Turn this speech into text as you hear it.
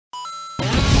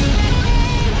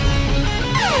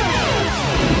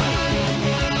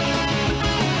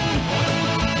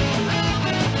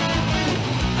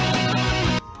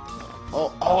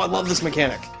Oh, I love this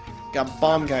mechanic. Got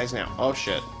bomb guys now. Oh,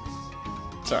 shit.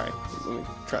 Sorry. Let me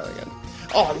try that again.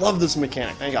 Oh, I love this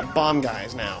mechanic. Now you got bomb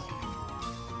guys now.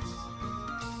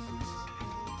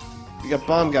 You got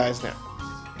bomb guys now.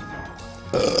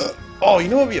 Oh, you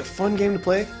know what would be a fun game to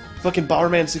play? Fucking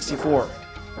Bomberman 64.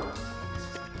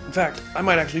 In fact, I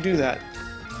might actually do that.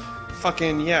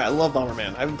 Fucking, yeah, I love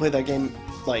Bomberman. I haven't played that game,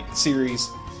 like, series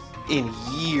in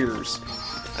years.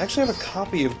 I actually have a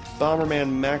copy of Bomberman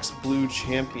Max Blue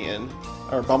Champion.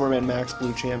 Or Bomberman Max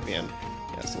Blue Champion.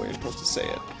 Yeah, that's the way you're supposed to say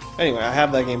it. Anyway, I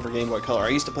have that game for Game Boy Color. I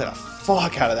used to play the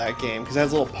fuck out of that game, because it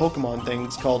has little Pokemon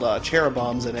things called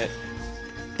Cherubombs in it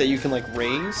that you can, like,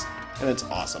 raise, and it's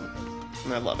awesome.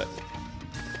 And I love it.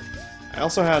 I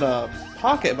also had a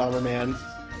Pocket Bomberman,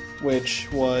 which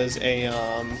was a,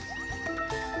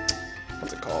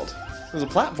 what's it called? It was a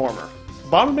platformer.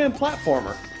 Bomberman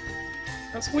platformer.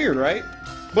 That's weird, right?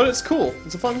 But it's cool.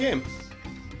 It's a fun game.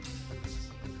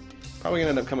 Probably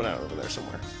gonna end up coming out over there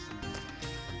somewhere.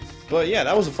 But yeah,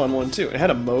 that was a fun one too. It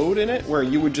had a mode in it where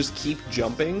you would just keep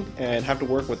jumping and have to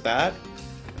work with that.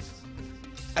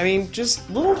 I mean, just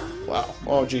little... Wow.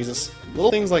 Oh, Jesus.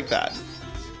 Little things like that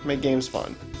make games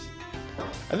fun.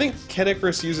 I think Kid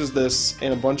Icarus uses this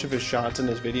in a bunch of his shots in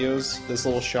his videos. This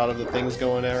little shot of the things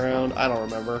going around. I don't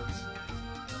remember.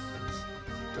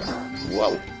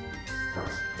 Whoa.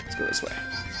 Let's go this way.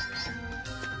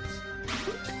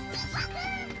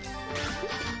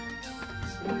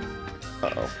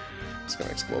 Uh-oh. It's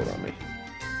gonna explode on me.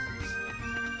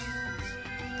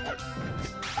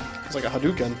 It's like a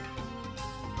Hadouken.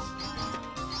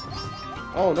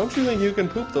 Oh, don't you think you can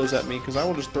poop those at me, because I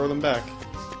will just throw them back.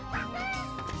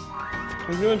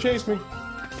 He's gonna chase me.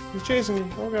 He's chasing me.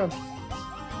 Oh god.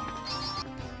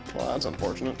 Well, that's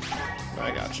unfortunate.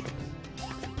 I got you.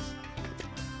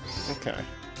 Okay.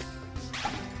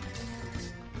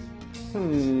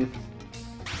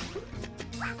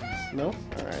 No?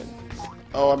 Alright.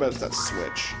 Oh, I bet it's that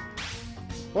switch.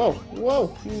 Whoa!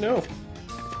 Whoa! No!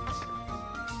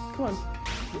 Come on.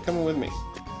 You're coming with me.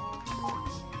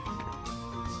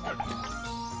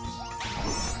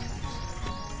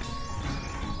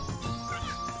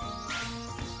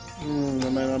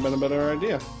 That might not have been a better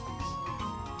idea.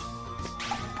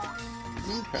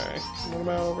 Okay. What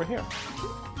about over here?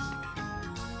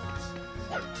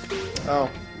 Oh.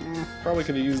 Probably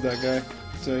could have used that guy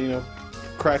to, you know,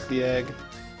 crack the egg.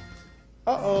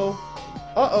 Uh-oh.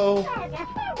 Uh-oh.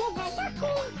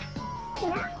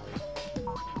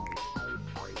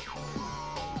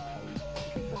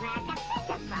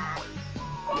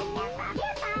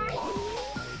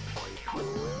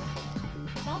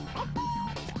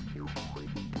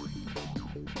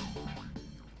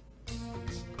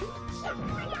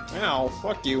 Ow,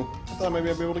 fuck you. I thought maybe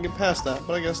I'd be able to get past that,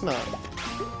 but I guess not.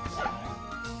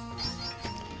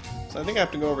 So I think I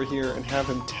have to go over here and have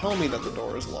him tell me that the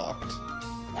door is locked.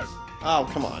 Oh,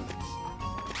 come on.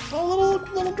 Oh,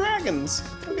 little dragons!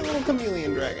 Look at little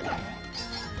chameleon dragon.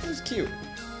 He's cute.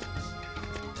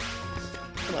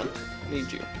 Come on, I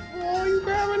need you. Oh, you're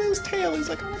grabbing his tail. He's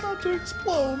like, I'm about to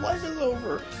explode. Life is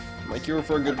over. I'm like, you were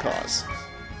for a good cause.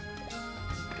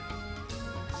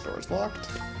 Door's locked.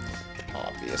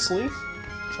 Obviously.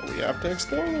 So we have to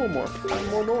explore a little more. Find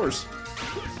more doors.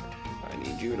 I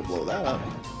need you to blow that up.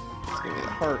 It's gonna be the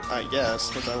heart, I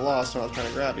guess, which I lost when I was trying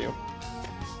to grab you.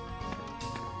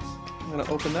 I'm gonna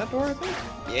open that door, I think?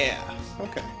 Yeah.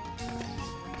 Okay.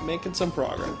 Making some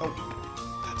progress. Oh,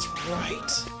 that's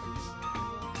right.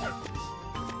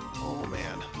 Oh,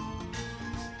 man.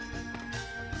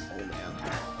 Oh, man.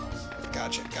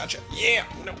 Gotcha, gotcha. Yeah!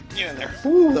 No, get in there.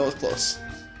 Ooh, that was close.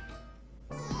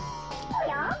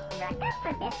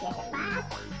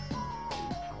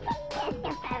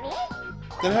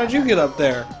 Then how'd you get up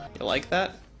there? You like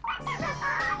that?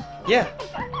 Yeah.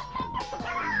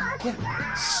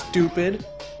 Yeah. Stupid.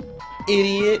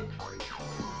 Idiot.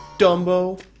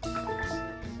 Dumbo.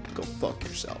 Go fuck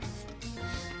yourself.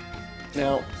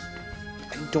 Now,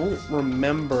 I don't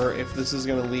remember if this is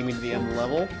gonna lead me to the end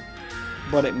level,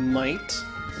 but it might.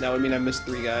 That would mean I missed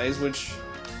 3 guys, which...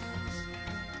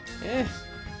 it's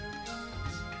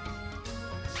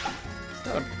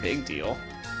not a big deal.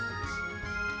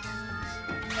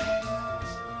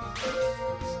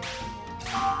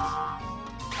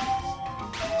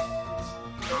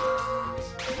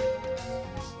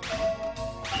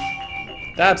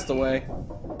 That's the way.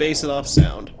 Base it off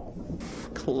sound.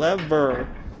 Clever.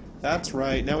 That's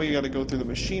right. Now we gotta go through the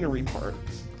machinery part.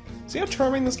 See how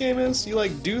charming this game is? You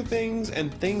like do things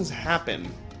and things happen.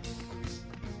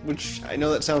 Which, I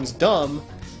know that sounds dumb,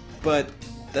 but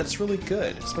that's really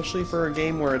good. Especially for a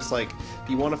game where it's like,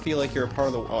 you want to feel like you're a part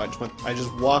of the... Oh, I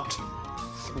just walked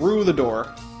through the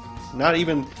door. Not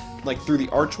even, like, through the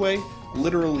archway.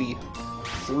 Literally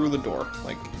through the door.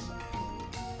 Like,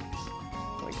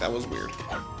 that was weird.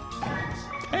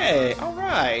 Hey,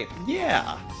 alright,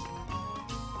 yeah.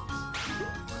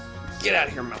 Get out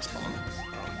of here, mouse bomb.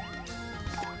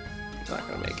 Not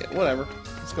gonna make it. Whatever.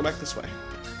 Let's go back this way.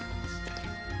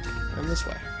 And this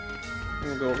way. I'm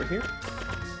gonna go over here.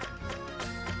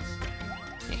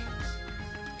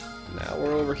 Now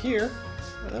we're over here.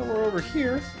 And then we're over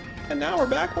here. And now we're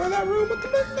back where that room with the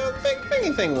big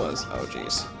thingy thing was. Oh,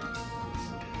 jeez.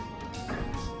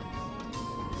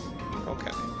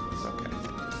 Okay. Okay.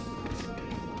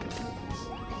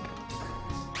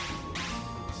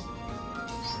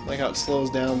 Like how it slows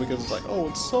down because it's like, oh,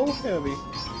 it's so heavy.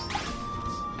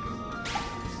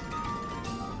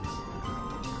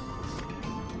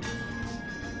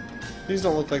 These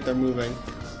don't look like they're moving.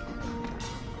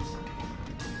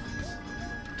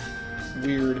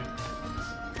 Weird.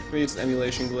 Maybe it's an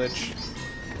emulation glitch.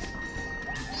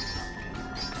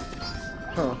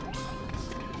 Huh.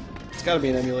 It's gotta be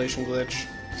an emulation glitch.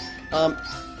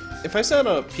 If I send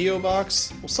a P.O.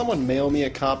 box, will someone mail me a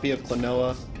copy of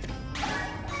Klonoa?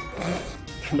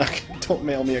 Don't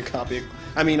mail me a copy.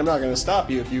 I mean, I'm not gonna stop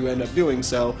you if you end up doing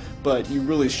so, but you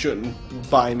really shouldn't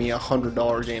buy me a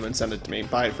 $100 game and send it to me.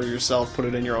 Buy it for yourself, put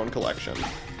it in your own collection.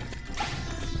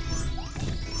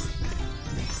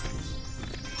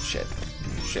 Shit.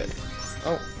 Shit.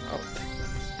 Oh. Oh.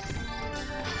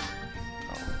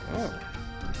 Oh. Oh.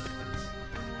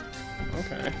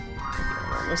 Okay.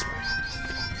 Going this way.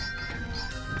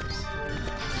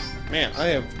 Man, I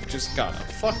have just got a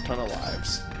fuck ton of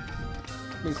lives.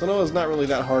 I mean, Klonoa is not really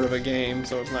that hard of a game,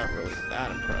 so it's not really that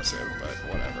impressive, but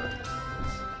whatever.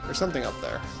 There's something up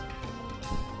there.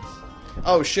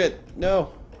 Oh shit,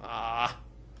 no. Ah.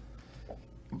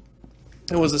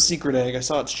 It was a secret egg, I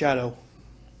saw its shadow.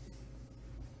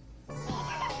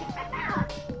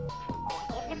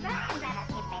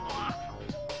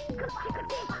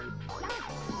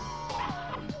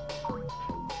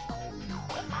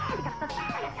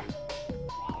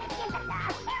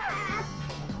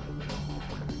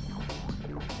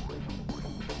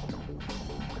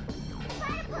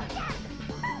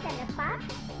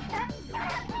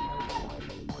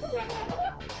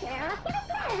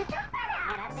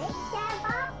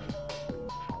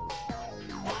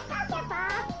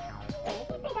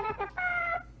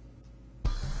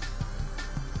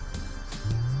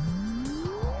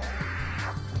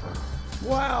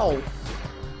 Wow!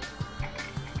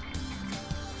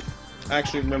 I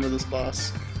actually remember this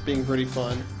boss being pretty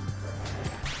fun.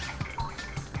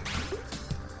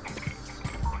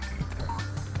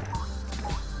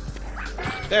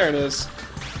 There it is.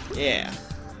 Yeah.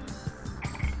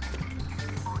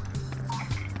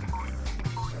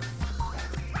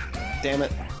 Damn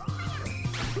it.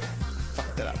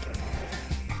 Fucked it up.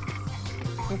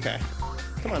 Okay.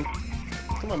 Come on.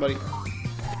 Come on, buddy.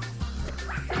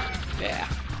 Yeah.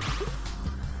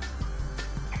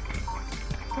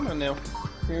 Come on now.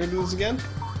 You gonna do this again?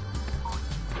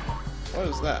 What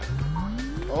is that?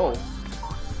 Oh.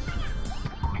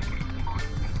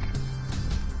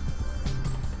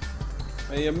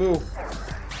 Hey, move.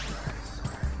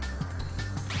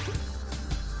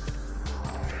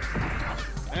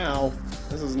 Ow.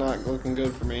 This is not looking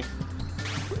good for me.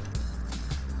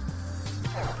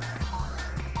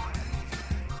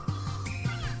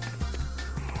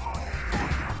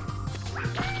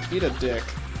 Eat a dick.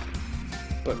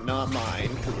 But not mine,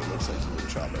 because it looks like you would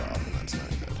chop it off, and that's not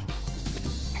good.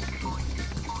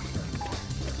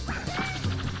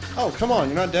 Oh, come on,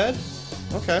 you're not dead?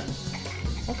 Okay.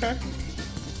 Okay.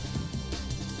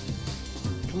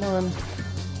 Come on.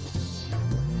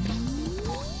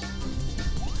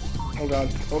 Oh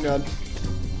god. Oh god.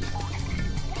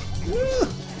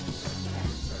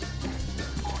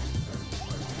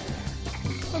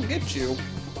 I'll get you.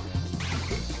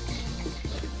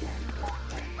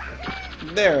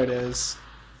 There it is.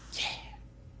 Yeah.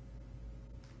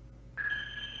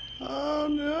 Oh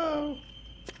no.